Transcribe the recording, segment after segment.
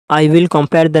I will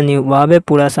compare the new Huawei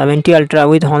Pura 70 Ultra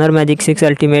with Honor Magic 6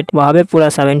 Ultimate. Huawei Pura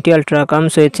 70 Ultra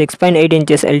comes with 6.8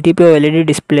 inches LTPO LED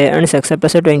display and success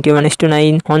ratio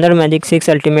 21:9. Honor Magic 6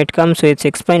 Ultimate comes with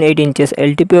 6.8 inches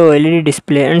LTPO LED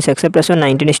display and success ratio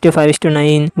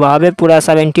 19:5:9. Huawei Pura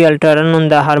 70 Ultra run on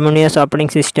the Harmonious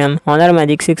operating system. Honor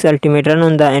Magic 6 Ultimate run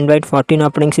on the Android 14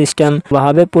 operating system.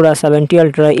 Huawei Pura 70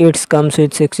 Ultra it comes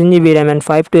with 16GB RAM and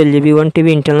 512GB 1TB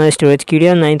internal storage,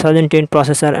 Kirin 9010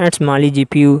 processor and Mali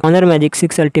GPU. Honor Magic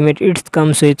 6 Ultimate it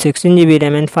comes with 16GB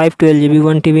RAM and 512GB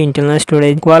 1TB internal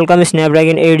storage, Qualcomm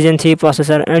Snapdragon 8 Gen 3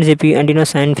 processor and GPU Adreno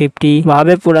 750.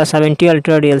 Huawei Pura 70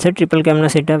 Ultra real set triple camera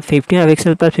setup,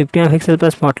 50MP plus 50MP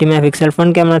plus 40MP,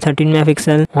 front camera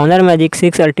 13MP. Honor Magic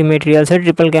 6 Ultimate real set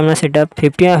triple camera setup,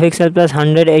 50MP plus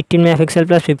 118MP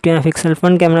plus 50MP,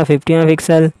 front camera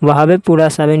 50MP. Huawei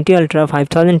Pura 70 Ultra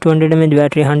 5200mAh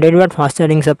battery, 100W fast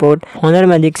charging support. Honor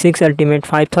Magic 6 Ultimate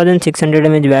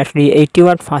 5600mAh battery,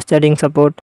 80W fast charging support.